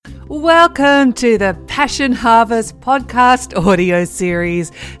Welcome to the Passion Harvest podcast audio series.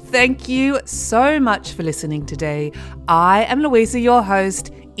 Thank you so much for listening today. I am Louisa, your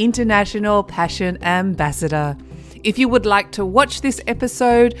host, International Passion Ambassador. If you would like to watch this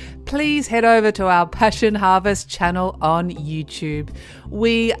episode, please head over to our Passion Harvest channel on YouTube.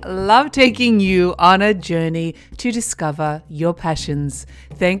 We love taking you on a journey to discover your passions.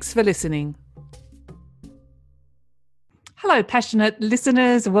 Thanks for listening. Hello, passionate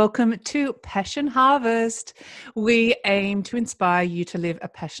listeners. Welcome to Passion Harvest. We aim to inspire you to live a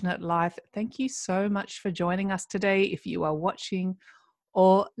passionate life. Thank you so much for joining us today. If you are watching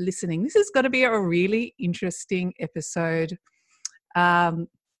or listening, this is going to be a really interesting episode.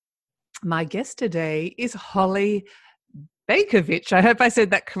 My guest today is Holly Bakovich. I hope I said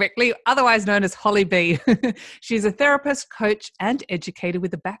that correctly, otherwise known as Holly B. She's a therapist, coach, and educator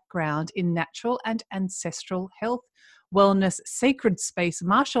with a background in natural and ancestral health, wellness, sacred space,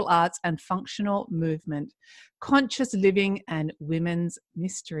 martial arts, and functional movement, conscious living, and women's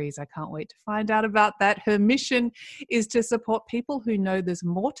mysteries. I can't wait to find out about that. Her mission is to support people who know there's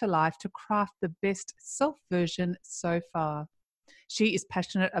more to life to craft the best self version so far. She is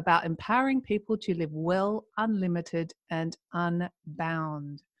passionate about empowering people to live well, unlimited, and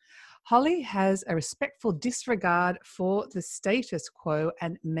unbound. Holly has a respectful disregard for the status quo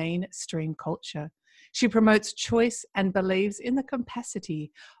and mainstream culture. She promotes choice and believes in the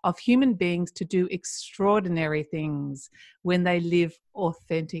capacity of human beings to do extraordinary things when they live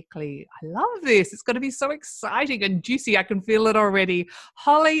authentically. I love this. It's going to be so exciting and juicy. I can feel it already.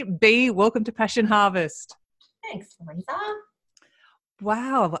 Holly B, welcome to Passion Harvest. Thanks, Lisa.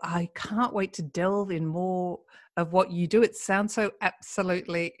 Wow, I can't wait to delve in more of what you do. It sounds so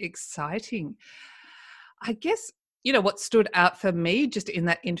absolutely exciting. I guess what stood out for me just in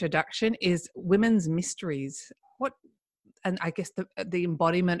that introduction is women's mysteries. And I guess the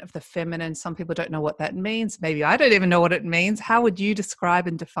embodiment of the feminine, some people don't know what that means. Maybe I don't even know what it means. How would you describe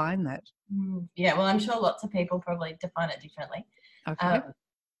and define that? Yeah, well, I'm sure lots of people probably define it differently. Okay.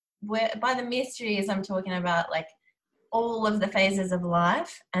 By the mysteries, I'm talking about like all of the phases of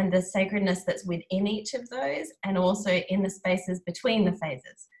life and the sacredness that's within each of those, and also in the spaces between the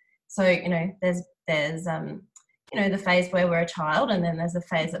phases. So, there's the phase where we're a child, and then there's a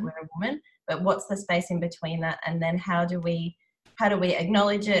phase that we're a woman, but what's the space in between that? And then how do we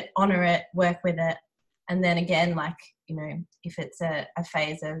acknowledge it, honor it, work with it? And then again, if it's a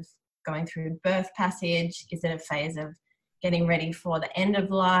phase of going through birth passage, is it a phase of getting ready for the end of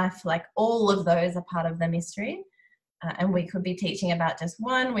life? Like all of those are part of the mystery. And we could be teaching about just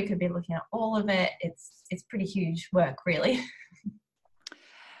one, we could be looking at all of it. It's pretty huge work, really.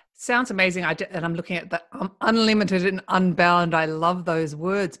 Sounds amazing. And I'm looking at that unlimited and unbound. I love those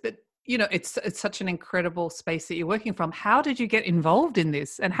words. But, it's such an incredible space that you're working from. How did you get involved in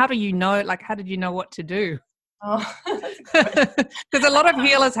this? And how do you know, how did you know what to do? Oh, because a lot of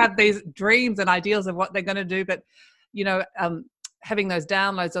healers have these dreams and ideals of what they're going to do. But, having those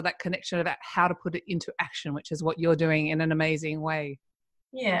downloads or that connection about how to put it into action, which is what you're doing in an amazing way.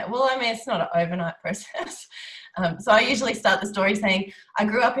 Yeah, well, it's not an overnight process. So I usually start the story saying I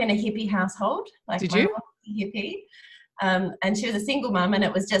grew up in a hippie household. Did you? Mom was a hippie, and she was a single mum, and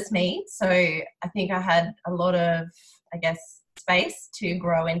it was just me. So I think I had a lot of, space to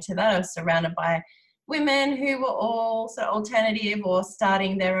grow into that. I was surrounded by women who were all sort of alternative or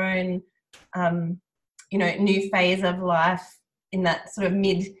starting their own, new phase of life in that sort of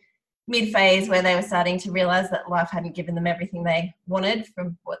mid phase where they were starting to realize that life hadn't given them everything they wanted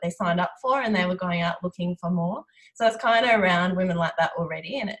from what they signed up for, and they were going out looking for more. So I was kind of around women like that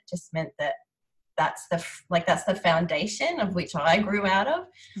already, and it just meant that that's the foundation of which I grew out of.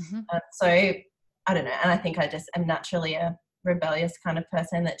 Mm-hmm. So I don't know, and I think I just am naturally a rebellious kind of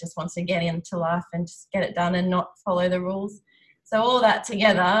person that just wants to get into life and just get it done and not follow the rules. So all that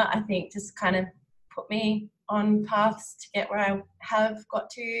together, I think, just kind of put me on paths to get where I have got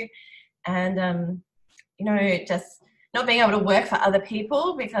to, and just not being able to work for other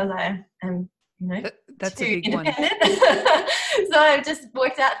people because I am that's too a big independent. one. So I've just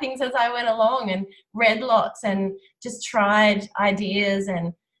worked out things as I went along and read lots and just tried ideas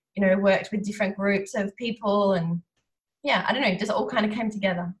and worked with different groups of people, and yeah, I don't know, just all kind of came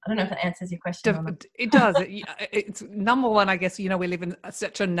together. I don't know if that answers your question or not. It does. It's number one, I guess, we live in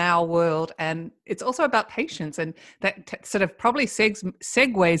such a now world, and it's also about patience, and that sort of probably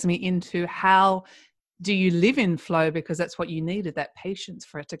segues me into how do you live in flow, because that's what you needed, that patience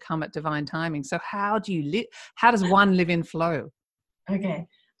for it to come at divine timing. So how does one live in flow? Okay.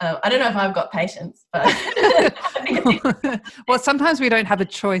 I don't know if I've got patience, but Well, sometimes we don't have a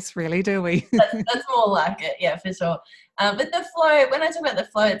choice, really, do we? That's more like it, yeah, for sure. But the flow, when I talk about the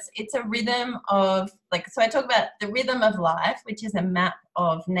flow, it's a rhythm of, like, so I talk about the rhythm of life, which is a map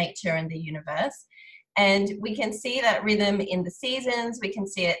of nature and the universe. And we can see that rhythm in the seasons. We can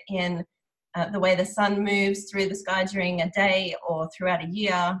see it in the way the sun moves through the sky during a day or throughout a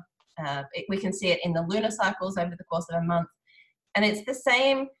year. We can see it in the lunar cycles over the course of a month. And it's the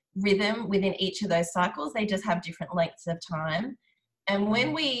same rhythm within each of those cycles. They just have different lengths of time. And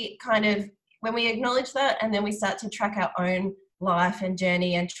when we acknowledge that, and then we start to track our own life and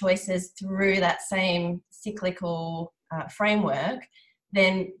journey and choices through that same cyclical framework,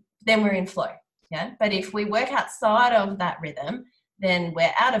 then we're in flow. Yeah. But if we work outside of that rhythm, then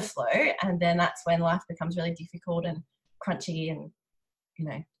we're out of flow, and then that's when life becomes really difficult and crunchy, and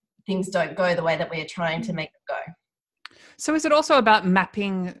things don't go the way that we are trying to make them go. So is it also about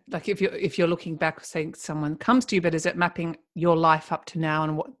mapping, like if you're looking back, saying someone comes to you, but is it mapping your life up to now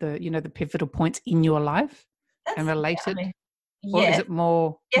and what the pivotal points in your life and related? Or is it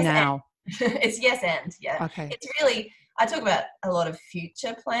more now? It's yes and, yeah. Okay. It's really, I talk about a lot of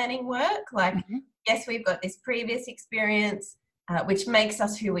future planning work. Like, yes, we've got this previous experience, which makes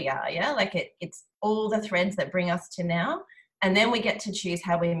us who we are, yeah? Like it's all the threads that bring us to now. And then we get to choose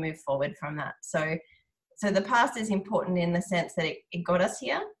how we move forward from that. So the past is important in the sense that it got us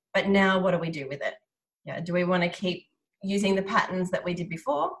here, but now what do we do with it? Yeah, do we want to keep using the patterns that we did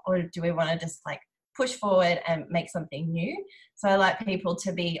before, or do we want to just like push forward and make something new? So I like people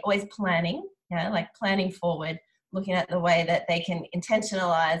to be always planning, like planning forward, looking at the way that they can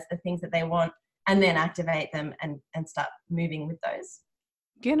intentionalize the things that they want and then activate them and start moving with those.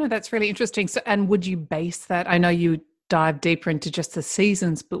 Yeah, no, that's really interesting. So, and would you base that? I know you dive deeper into just the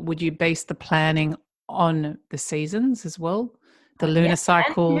seasons, but would you base the planning on the seasons as well? The lunar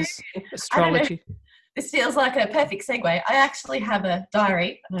cycles, astrology. This feels like a perfect segue. I actually have a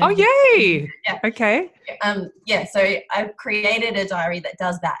diary. Oh, yay! Yeah. Okay. So I've created a diary that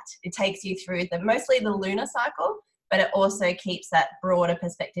does that. It takes you through mostly the lunar cycle, but it also keeps that broader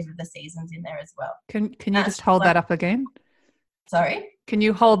perspective of the seasons in there as well. Can you just hold that up again? Sorry? Can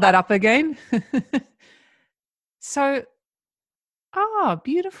you hold that up again? So,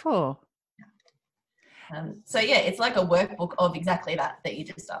 beautiful. It's like a workbook of exactly that you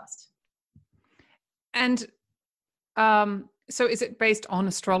just asked. And so is it based on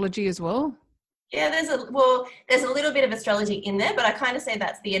astrology as well? Yeah, there's a little bit of astrology in there, but I kind of say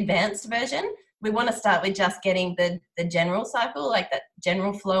that's the advanced version. We want to start with just getting the general cycle, like that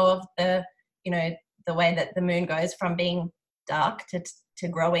general flow of the way that the moon goes from being dark to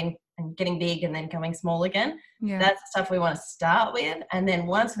growing and getting big and then going small again. Yeah. That's the stuff we want to start with. And then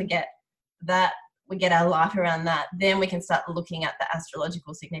once we get that, we get our life around that, then we can start looking at the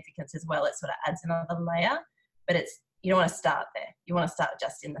astrological significance as well. It sort of adds another layer, but you don't want to start there. You want to start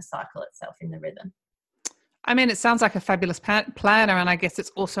just in the cycle itself, in the rhythm. I mean, it sounds like a fabulous planner, and I guess it's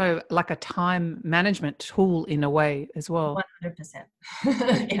also like a time management tool in a way as well.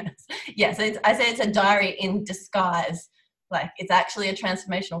 100%. Yes. I say it's a diary in disguise. Like, it's actually a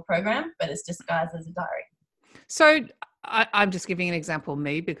transformational program, but it's disguised as a diary. So I'm just giving an example,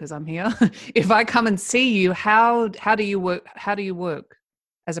 me, because I'm here. If I come and see you, how do you work? How do you work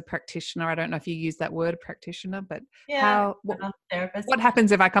as a practitioner? I don't know if you use that word, practitioner, but what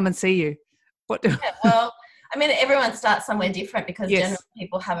happens if I come and see you? Well, I mean, everyone starts somewhere different because generally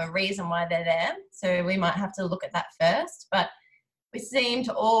people have a reason why they're there. So we might have to look at that first, but we seem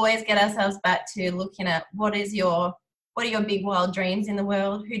to always get ourselves back to looking at what are your big wild dreams in the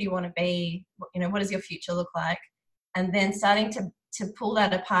world? Who do you want to be? What does your future look like? And then starting to pull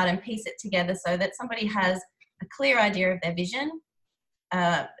that apart and piece it together so that somebody has a clear idea of their vision,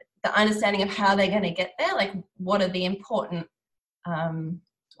 the understanding of how they're going to get there, like what are the important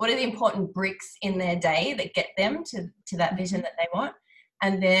bricks in their day that get them to that vision that they want,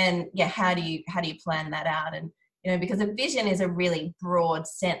 and then how do you plan that out? And because a vision is a really broad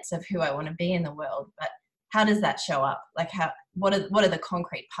sense of who I want to be in the world, but how does that show up? Like what are the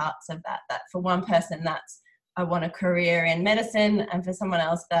concrete parts of that? That for one person that's I want a career in medicine, and for someone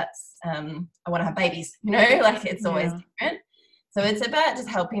else that's I want to have babies. Like it's always different. So it's about just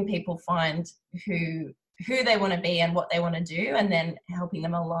helping people find who they want to be and what they want to do, and then helping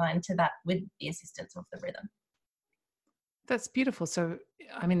them align to that with the assistance of the rhythm. That's beautiful. So,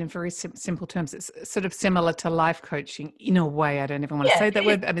 I mean, in very simple terms, it's sort of similar to life coaching in a way. I don't even want to say that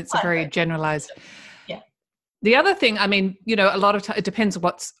word. I mean, it's a very generalized. Yeah. The other thing, I mean, a lot of time, it depends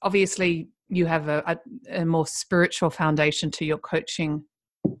what's, obviously you have a more spiritual foundation to your coaching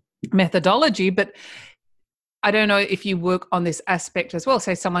methodology, but I don't know if you work on this aspect as well.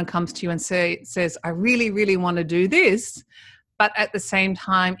 Say someone comes to you and says, I really, really want to do this, but at the same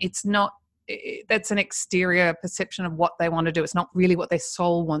time, it's not, that's an exterior perception of what they want to do. It's not really what their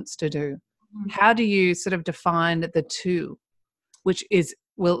soul wants to do. How do you sort of define the two, which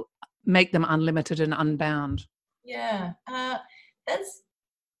will make them unlimited and unbound? Yeah, that's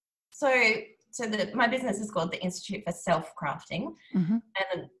my business is called the Institute for Self-Crafting,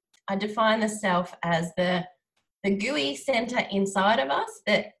 and I define the self as the gooey center inside of us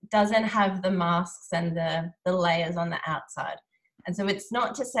that doesn't have the masks and the layers on the outside. And so it's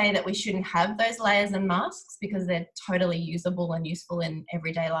not to say that we shouldn't have those layers and masks, because they're totally usable and useful in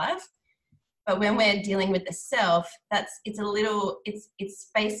everyday life. But when we're dealing with the self, it's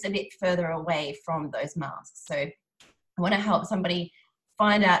spaced a bit further away from those masks. So I want to help somebody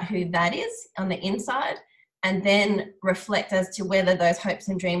find out who that is on the inside, and then reflect as to whether those hopes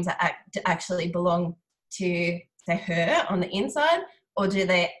and dreams actually belong to her on the inside, or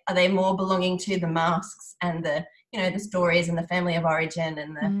are they more belonging to the masks and the stories and the family of origin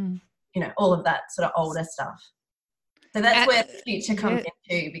and the all of that sort of older stuff. So that's where the future comes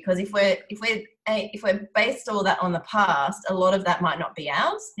into, because if we're based all that on the past, a lot of that might not be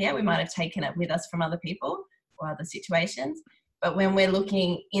ours. Yeah, we might have taken it with us from other people or other situations. But when we're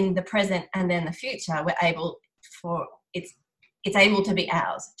looking in the present and then the future, we're able it's able to be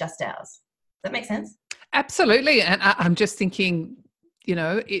ours, just ours. Does that make sense? Absolutely. And I'm just thinking,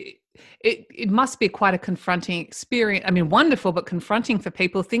 it must be quite a confronting experience. I mean, wonderful, but confronting for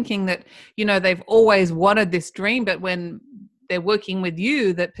people, thinking that, they've always wanted this dream, but when they're working with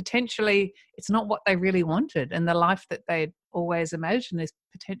you, that potentially it's not what they really wanted. And the life that they'd always imagined is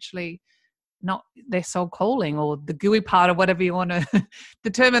potentially not their soul calling, or the gooey part, or whatever you want to, the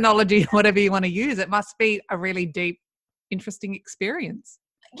terminology, whatever you want to use. It must be a really deep, interesting experience.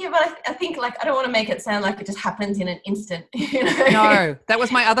 Yeah, but I think, I don't want to make it sound like it just happens in an instant. No, that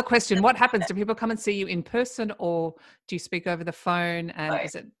was my other question. What happens? Do people come and see you in person, or do you speak over the phone? And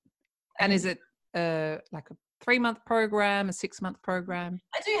is it like a 3-month program, a 6-month program?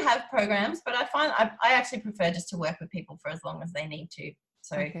 I do have programs, but I find I actually prefer just to work with people for as long as they need to.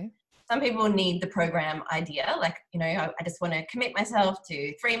 So some people need the program idea, I just want to commit myself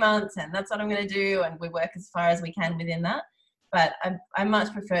to 3 months and that's what I'm going to do, and we work as far as we can within that. But I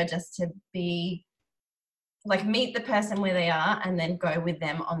much prefer just to be meet the person where they are and then go with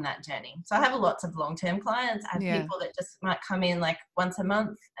them on that journey. So I have lots of long-term clients. I have people that just might come in once a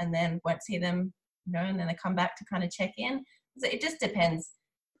month and then won't see them, and then they come back to kind of check in. So it just depends,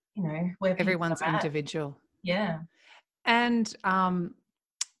 where everyone's individual. Yeah. And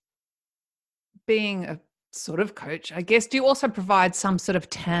being a sort of coach, I guess, do you also provide some sort of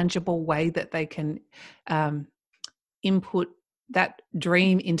tangible way that they can input that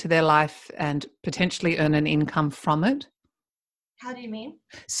dream into their life and potentially earn an income from it? How do you mean?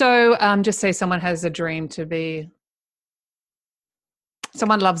 So just say someone has a dream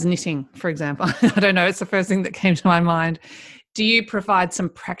someone loves knitting, for example. I don't know, it's the first thing that came to my mind. Do you provide some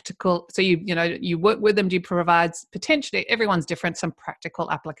practical, so you work with them, do you provide, potentially, everyone's different, some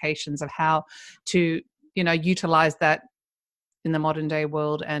practical applications of how to, utilize that in the modern day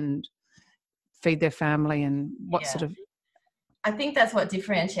world and feed their family, and what sort of... I think that's what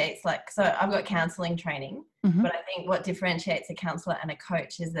differentiates, so I've got counselling training, but I think what differentiates a counsellor and a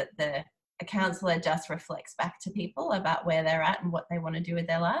coach is that a counsellor just reflects back to people about where they're at and what they want to do with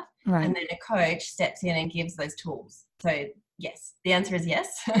their life. Right. And then a coach steps in and gives those tools. So yes, the answer is yes.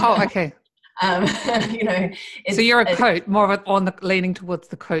 Oh, okay. So you're a coach, more of leaning towards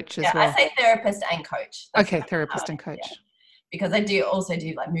the coach as well. I say therapist and coach. That's therapist and coach. Yeah. Because I do also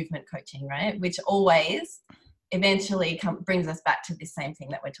do movement coaching, right? Which always eventually brings us back to this same thing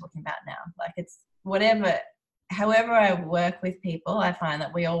that we're talking about now. It's however I work with people, I find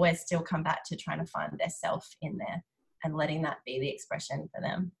that we always still come back to trying to find their self in there and letting that be the expression for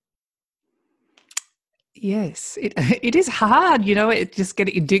them. Yes, it is hard, it just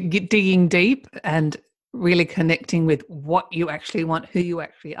digging deep and really connecting with what you actually want, who you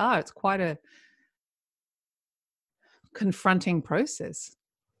actually are. It's quite a confronting process.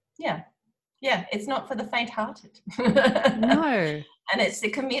 Yeah. Yeah, it's not for the faint-hearted. No. And it's the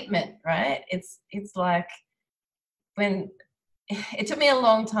commitment, right? It's when it took me a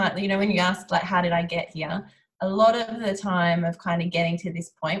long time, when you asked how did I get here, a lot of the time of kind of getting to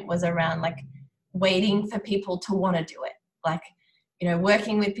this point was around waiting for people to want to do it.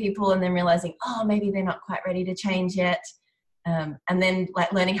 Working with people and then realizing, maybe they're not quite ready to change yet. And then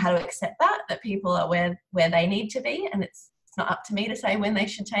learning how to accept that people are where they need to be, and it's not up to me to say when they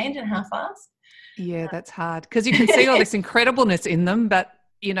should change and how fast. Yeah, that's hard, because you can see all this incredibleness in them, but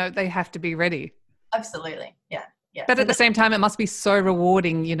they have to be ready. Absolutely. Yeah. Yeah. But So at the that's same time, it must be so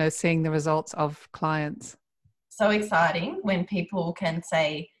rewarding, seeing the results of clients. so exciting when people can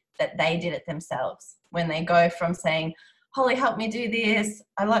say that they did it themselves, when they go from saying, Holly helped me do this,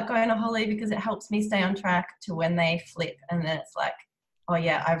 I like going to Holly because it helps me stay on track, to when they flip and then it's like, oh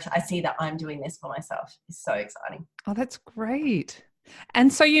yeah, I see that I'm doing this for myself. It's so exciting. Oh, that's great.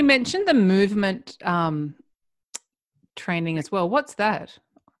 And so you mentioned the movement training as well. What's that?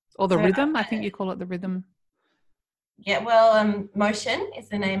 Or the So, rhythm? I think you call it the rhythm. yeah, well, Motion is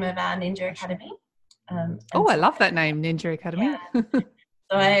the name of our Ninja Academy. Oh, I love that name, Ninja Academy. Yeah.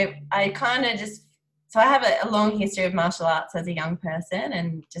 So I kind of just, so I have a long history of martial arts as a young person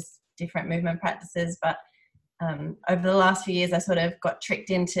and just different movement practices. But over the last few years, I sort of got tricked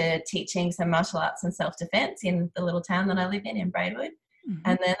into teaching some martial arts and self-defense in the little town that I live in Braidwood. Mm-hmm.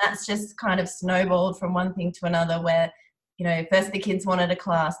 And then that's just kind of snowballed from one thing to another where, first the kids wanted a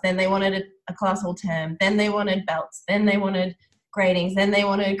class, then they wanted a class all term, then they wanted belts, then they wanted gradings, then they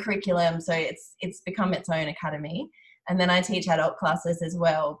wanted curriculum. So it's become its own academy. And then I teach adult classes as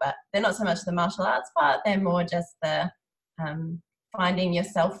well, but they're not so much the martial arts part, they're more just the finding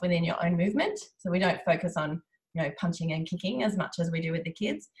yourself within your own movement. So we don't focus on, punching and kicking as much as we do with the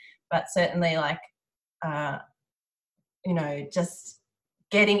kids, but certainly just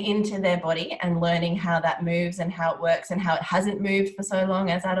getting into their body and learning how that moves and how it works and how it hasn't moved for so long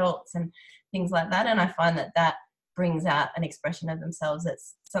as adults and things like that. And I find that brings out an expression of themselves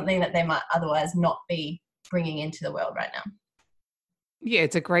that's something that they might otherwise not be bringing into the world right now. Yeah,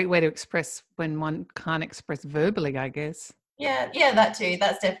 it's a great way to express when one can't express verbally, I guess. Yeah, that too.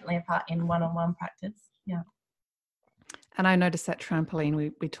 That's definitely a part in one-on-one practice. Yeah. And I noticed that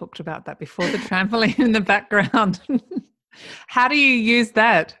trampoline, we talked about that before, the trampoline in the background. How do you use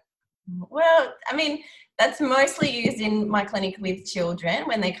that? Well, I mean, that's mostly used in my clinic with children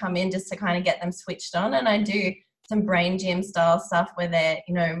when they come in, just to kind of get them switched on. And I do some brain gym style stuff where they're,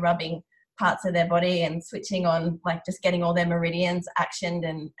 rubbing parts of their body and switching on, like just getting all their meridians actioned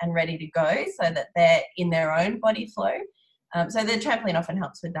and ready to go so that they're in their own body flow. So the trampoline often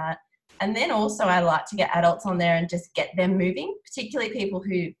helps with that. And then also I like to get adults on there and just get them moving, particularly people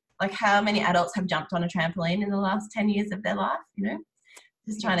who, like, how many adults have jumped on a trampoline in the last 10 years of their life,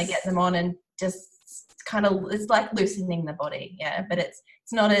 just trying to get them on and just kind of, it's like loosening the body. Yeah. But it's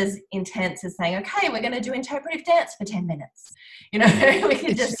not as intense as saying, okay, we're going to do interpretive dance for 10 minutes. We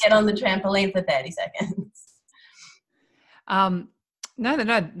can just get on the trampoline for 30 seconds.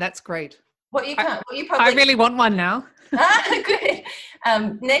 No, that's great. I really want one now. Good.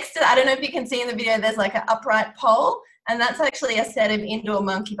 Next to, I don't know if you can see in the video, there's like an upright pole, and that's actually a set of indoor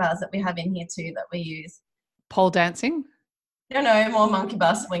monkey bars that we have in here too that we use. Pole dancing? No, more monkey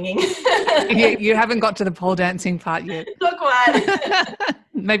bar swinging. You haven't got to the pole dancing part yet. Not quite.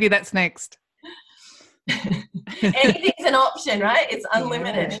 Maybe that's next. Anything's an option, right? It's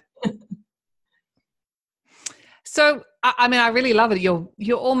unlimited. Yeah. So, I mean, I really love it.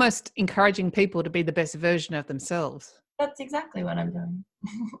 You're almost encouraging people to be the best version of themselves. That's exactly what I'm doing.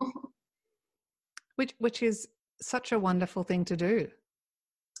 Which is such a wonderful thing to do.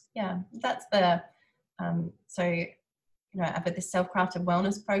 Yeah, that's the I've got this self-crafted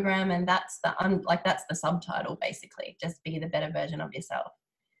wellness program, and that's the subtitle basically. Just be the better version of yourself.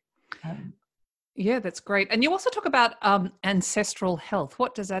 Yeah, that's great. And you also talk about ancestral health.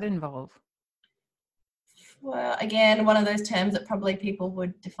 What does that involve? Well, again, one of those terms that probably people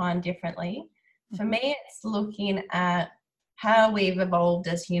would define differently. For me, it's looking at how we've evolved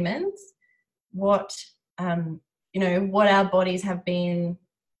as humans, what our bodies have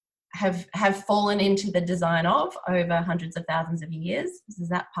fallen into the design of over hundreds of thousands of years. This is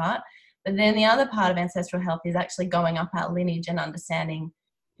that part. But then the other part of ancestral health is actually going up our lineage and understanding,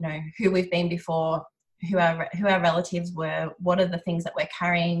 who we've been before, who our relatives were, what are the things that we're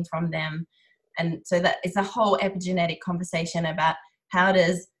carrying from them. And so that it's a whole epigenetic conversation about how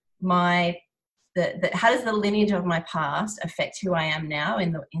does how does the lineage of my past affect who I am now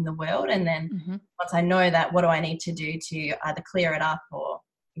in the world? And then once I know that, what do I need to do to either clear it up or,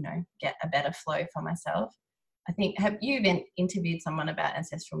 get a better flow for myself? I think, have you interviewed someone about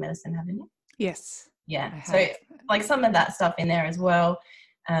ancestral medicine, haven't you? Yes. Yeah. So like some of that stuff in there as well.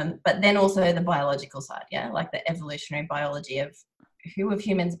 But then also the biological side, like the evolutionary biology of who have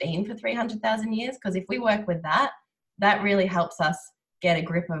humans been for 300,000 years? Because if we work with that really helps us get a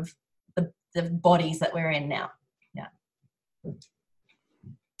grip of the bodies that we're in now. Yeah.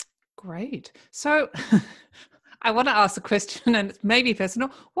 Great. So I want to ask a question, and it's maybe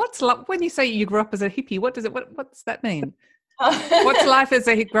personal. What's when you say you grew up as a hippie? What does that mean? What's life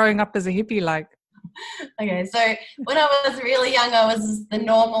growing up as a hippie like? Okay, so when I was really young, I was the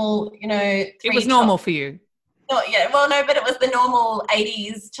normal, It was normal for you. Not yet. Well, no, but it was the normal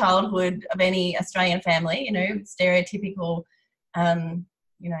 80s childhood of any Australian family, stereotypical,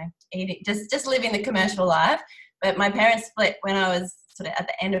 eating, just living the commercial life. But my parents split when I was sort of at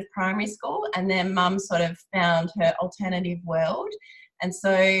the end of primary school, and then mum sort of found her alternative world. And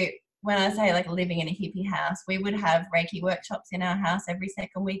so when I say like living in a hippie house, we would have Reiki workshops in our house every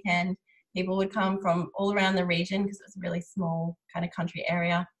second weekend. People would come from all around the region because it was a really small kind of country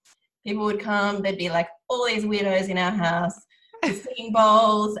area. People would come, there'd be like all these weirdos in our house with singing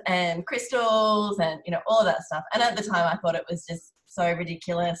bowls and crystals and, all of that stuff. And at the time I thought it was just so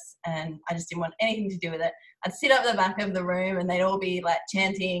ridiculous and I just didn't want anything to do with it. I'd sit up the back of the room and they'd all be like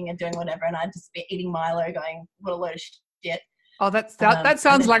chanting and doing whatever, and I'd just be eating Milo going, what a load of shit. Oh, that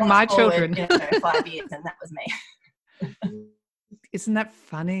sounds like my children. 5 years, and that was me. Isn't that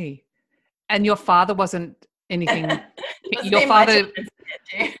funny? And your father wasn't anything. Your father.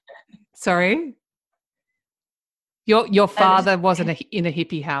 Sorry. Your father wasn't in a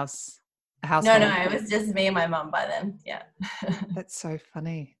hippie household. No, it was just me and my mum by then. Yeah. That's so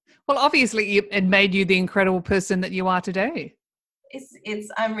funny. Well, obviously, it made you the incredible person that you are today.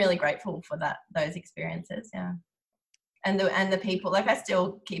 I'm really grateful for those experiences. Yeah. And the people, like I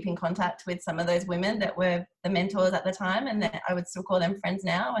still keep in contact with some of those women that were the mentors at the time, and that I would still call them friends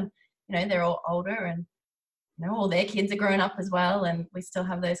now. And, they're all older and, all their kids are grown up as well, and we still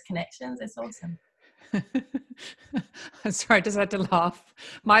have those connections. It's awesome. I'm sorry, I just had to laugh.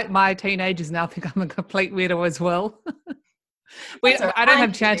 My teenagers now think I'm a complete weirdo as well. I don't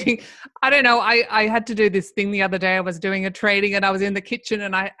have chanting. I don't know. I had to do this thing the other day. I was doing a training and I was in the kitchen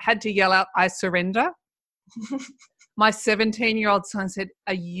and I had to yell out, I surrender. My 17-year-old son said,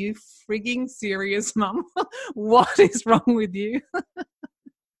 are you frigging serious, Mum? What is wrong with you?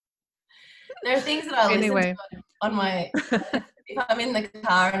 There are things that I listen to on my, if I'm in the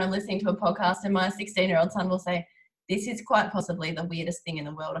car and I'm listening to a podcast and my 16-year-old son will say, this is quite possibly the weirdest thing in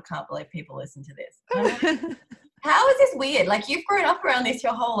the world. I can't believe people listen to this. Like, how is this weird? Like, you've grown up around this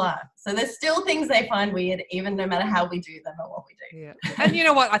your whole life. So there's still things they find weird, even no matter how we do them or what we do. Yeah. And you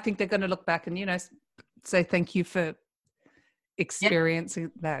know what? I think they're going to look back and, say thank you for experiencing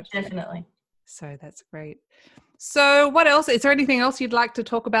that. Definitely. So that's great. So what else? Is there anything else you'd like to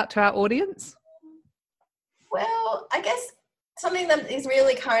talk about to our audience? Well, I guess something that is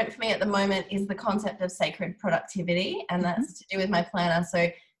really current for me at the moment is the concept of sacred productivity, and that's to do with my planner. So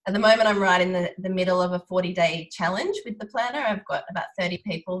at the moment, I'm right in the middle of a 40-day challenge with the planner. I've got about 30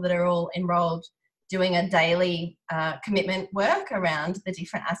 people that are all enrolled doing a daily commitment work around the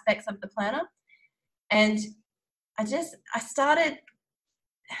different aspects of the planner. And I started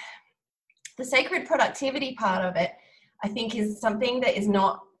the sacred productivity part of it, I think, is something that is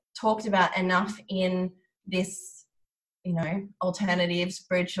not talked about enough in this, alternative,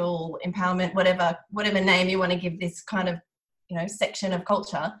 spiritual empowerment, whatever name you want to give this kind of, section of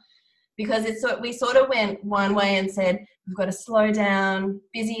culture, because we sort of went one way and said, we've got to slow down,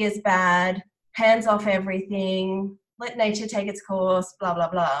 busy is bad, hands off everything, let nature take its course, blah, blah,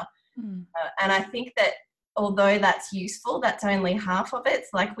 blah. And I think that although that's useful, that's only half of it.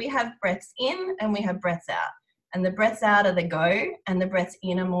 It's like we have breaths in and we have breaths out, and the breaths out are the go and the breaths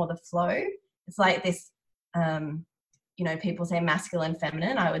in are more the flow. It's like this, people say masculine,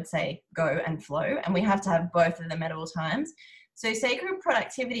 feminine. I would say go and flow, and we have to have both of them at all times. So sacred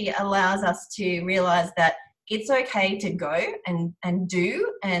productivity allows us to realize that it's okay to go and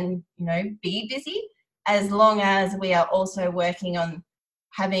do and, be busy, as long as we are also working on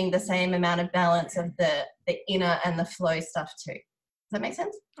having the same amount of balance of the inner and the flow stuff too. Does that make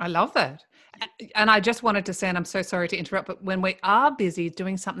sense? I love that. And I just wanted to say, and I'm so sorry to interrupt, but when we are busy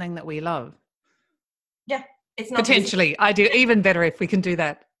doing something that we love. Yeah. It's not potentially busy. Even better if we can do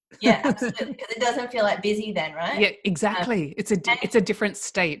that. Yeah, absolutely. Because it doesn't feel like busy then, right? Yeah, exactly. It's a different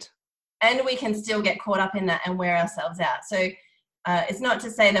state. And we can still get caught up in that and wear ourselves out. So it's not to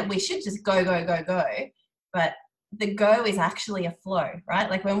say that we should just go, but the go is actually a flow, right?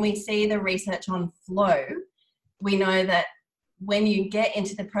 Like when we see the research on flow, we know that when you get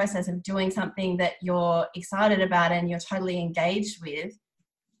into the process of doing something that you're excited about and you're totally engaged with,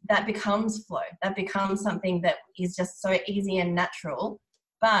 that becomes flow. That becomes something that is just so easy and natural.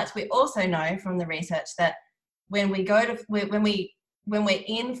 But we also know from the research that when we're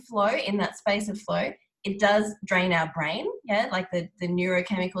in flow, in that space of flow, it does drain our brain. Yeah, like the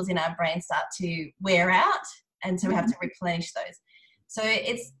neurochemicals in our brain start to wear out. And so we have to replenish those. So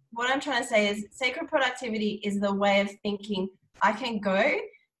it's what I'm trying to say is sacred productivity is the way of thinking. I can go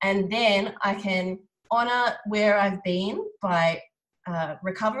and then I can honor where I've been by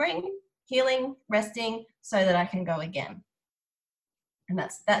recovering, healing, resting, so that I can go again. And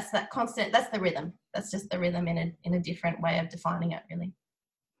that's that constant, that's the rhythm. That's just the rhythm in a different way of defining it, really.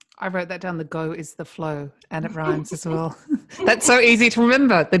 I wrote that down. The go is the flow, and it rhymes as well. That's so easy to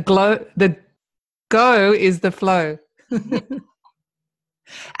remember. The go is the flow.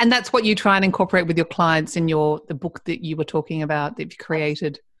 And that's what you try and incorporate with your clients in the book that you were talking about that you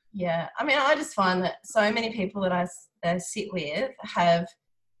created. Yeah. I mean, I just find that so many people that I sit with have,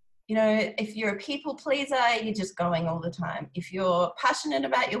 you know, if you're a people pleaser, you're just going all the time. If you're passionate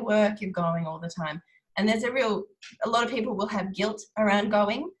about your work, you're going all the time. And there's a lot of people will have guilt around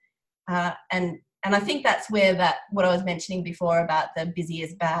going. And I think that's where what I was mentioning before about the busy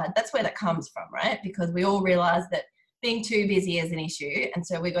is bad, that's where that comes from, right? Because we all realize that being too busy is an issue. And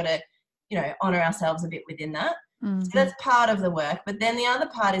so we've got to, you know, honor ourselves a bit within that. Mm-hmm. So that's part of the work. But then the other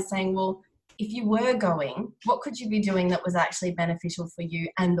part is saying, well, if you were going, what could you be doing that was actually beneficial for you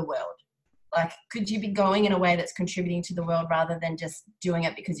and the world? Like, could you be going in a way that's contributing to the world rather than just doing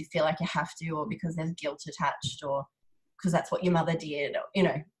it because you feel like you have to, or because there's guilt attached, or because that's what your mother did, or, you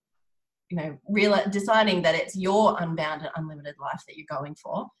know, deciding that it's your unbound and unlimited life that you're going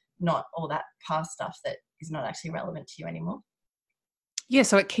for, not all that past stuff that is not actually relevant to you anymore. Yeah,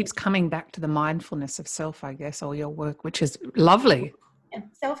 so it keeps coming back to the mindfulness of self, I guess, or your work, which is lovely. Yeah,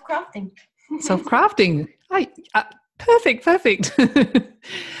 self-crafting. Self-crafting. Perfect.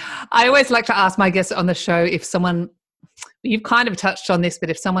 I always like to ask my guests on the show if someone, you've kind of touched on this, but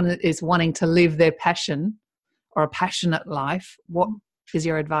if someone is wanting to live their passion or a passionate life, what is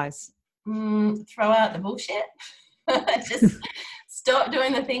your advice? Throw out the bullshit. Just stop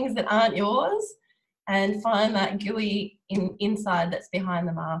doing the things that aren't yours and find that gooey inside that's behind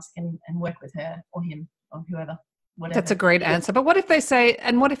the mask and work with her or him or whoever. Whatever. That's a great answer. But what if they say,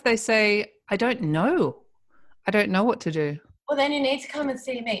 I don't know what to do? Well, then you need to come and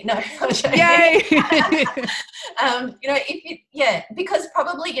see me. No, yay! Because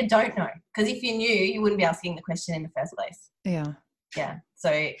probably you don't know. Because if you knew, you wouldn't be asking the question in the first place. Yeah. Yeah. So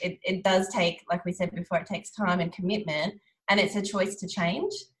it does take, like we said before, it takes time and commitment, and it's a choice to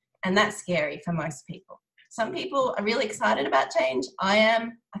change. And that's scary for most people. Some people are really excited about change. I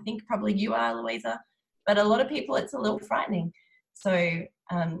am. I think probably you are, Louisa. But a lot of people, it's a little frightening. So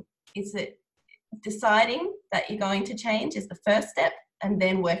it's deciding that you're going to change is the first step, and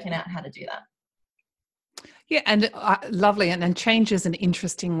then working out how to do that. Yeah, and lovely. And change is an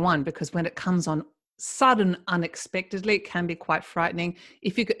interesting one, because when it comes on sudden, unexpectedly, it can be quite frightening.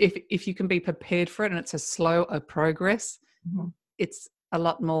 If you can be prepared for it and it's a slow progress, it's a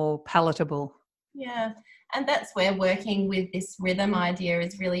lot more palatable. Yeah, and that's where working with this rhythm idea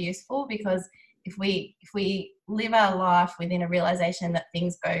is really useful, because if we live our life within a realization that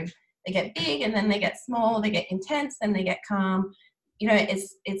things go, they get big and then they get small, they get intense, then they get calm. You know,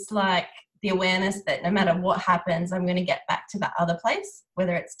 it's like the awareness that no matter what happens, I'm going to get back to that other place,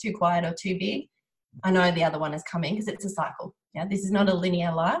 whether it's too quiet or too big. I know the other one is coming, because it's a cycle. Yeah, this is not a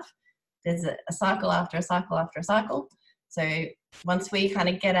linear life. There's a cycle after a cycle after a cycle. So once we kind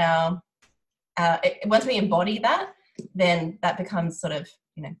of get once we embody that, then that becomes sort of,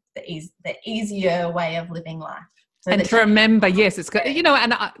 you know, the easier way of living life. So and to remember, yes, it's good. You know,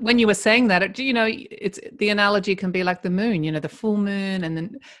 and when you were saying that, it's the analogy can be like the moon. You know, the full moon, and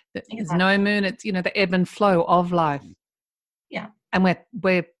then there's no moon. It's, you know, the ebb and flow of life. Yeah, and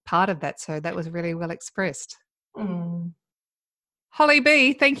we're part of that. So that was really well expressed. Holly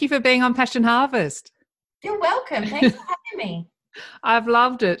B, thank you for being on Passion Harvest. You're welcome. Thanks for having me. I've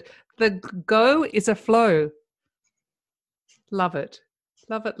loved it. The go is a flow. Love it.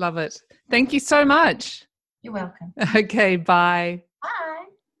 Love it. Love it. Thank you so much. You're welcome. Okay, bye.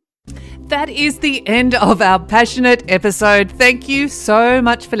 Bye. That is the end of our passionate episode. Thank you so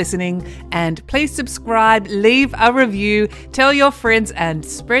much for listening, and please subscribe, leave a review, tell your friends, and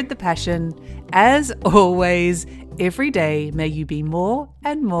spread the passion. As always, every day may you be more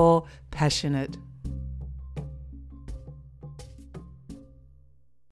and more passionate.